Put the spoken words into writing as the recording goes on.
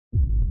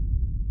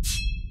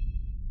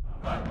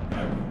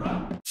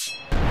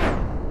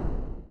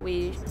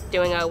We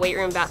doing a weight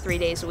room about 3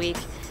 days a week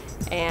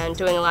and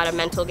doing a lot of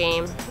mental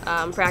game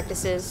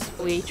practices.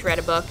 We each read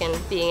a book and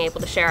being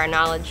able to share our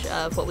knowledge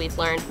of what we've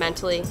learned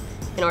mentally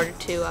in order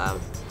to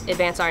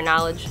advance our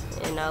knowledge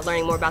in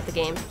learning more about the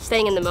game.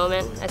 Staying in the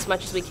moment as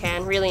much as we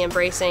can, really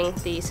embracing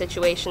the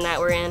situation that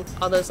we're in.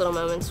 All those little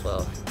moments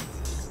will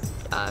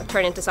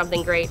turn into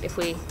something great if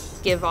we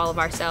give all of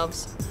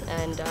ourselves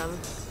and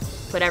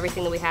put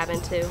everything that we have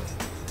into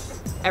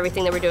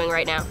everything that we're doing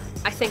right now.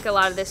 I think a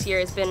lot of this year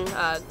has been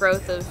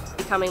growth of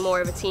becoming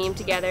more of a team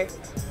together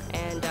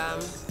and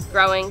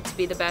growing to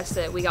be the best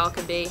that we all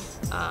could be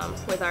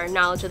with our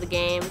knowledge of the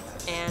game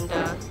and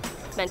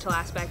mental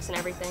aspects and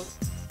everything.